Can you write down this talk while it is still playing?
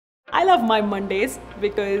I love my Mondays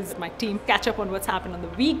because my team catch up on what's happened on the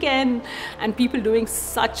weekend and people doing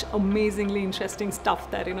such amazingly interesting stuff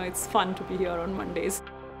that, it's fun to be here on Mondays.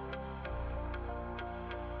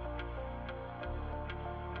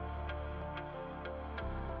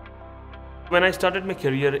 When I started my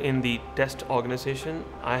career in the test organization,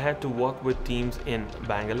 I had to work with teams in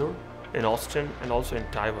Bangalore, in Austin, and also in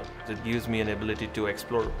Taiwan. It gives me an ability to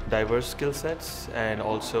explore diverse skill sets and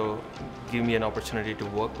also give me an opportunity to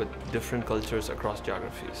work with different cultures across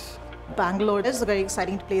geographies. Bangalore is a very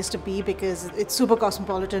exciting place to be because it's super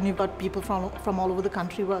cosmopolitan. You've got people from all over the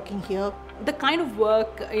country working here. The kind of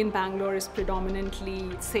work in Bangalore is predominantly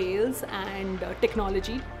sales and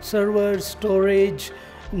technology. Servers, storage,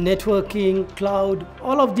 networking, cloud,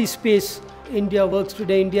 all of this space India works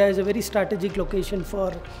today. India is a very strategic location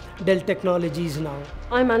for Dell Technologies now.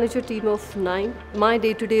 I manage a team of 9. My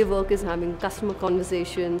day-to-day work is having customer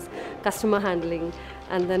conversations, customer handling,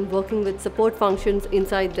 and then working with support functions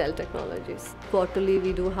inside Dell Technologies. Quarterly,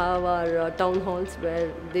 we do have our town halls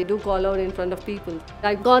where they do call out in front of people.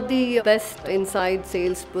 I got the best inside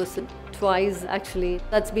salesperson twice actually.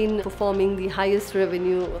 That's been performing the highest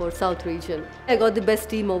revenue for South region. I got the best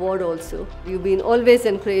team award also. You've been always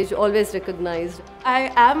encouraged, always recognized.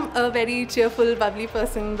 I am a very cheerful, bubbly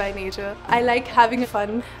person by nature. I like having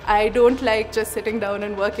fun. I don't like just sitting down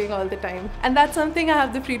and working all the time. And that's something I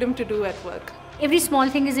have the freedom to do at work. Every small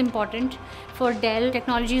thing is important for Dell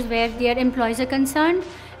Technologies where their employees are concerned.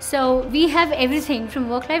 So we have everything from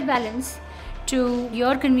work-life balance to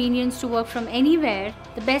your convenience to work from anywhere.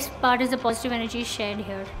 The best part is the positive energy shared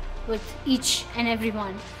here with each and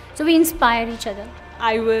everyone. So we inspire each other.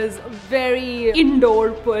 I was a very indoor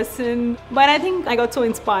person, but I think I got so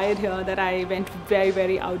inspired here that I went very,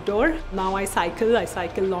 very outdoor. Now I cycle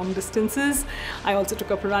long distances. I also took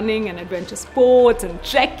up running and adventure sports and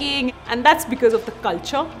trekking. And that's because of the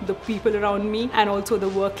culture, the people around me, and also the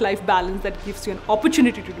work-life balance that gives you an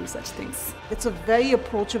opportunity to do such things. It's a very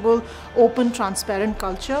approachable, open, transparent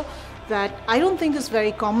culture that I don't think is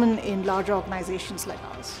very common in larger organizations like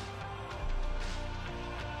ours.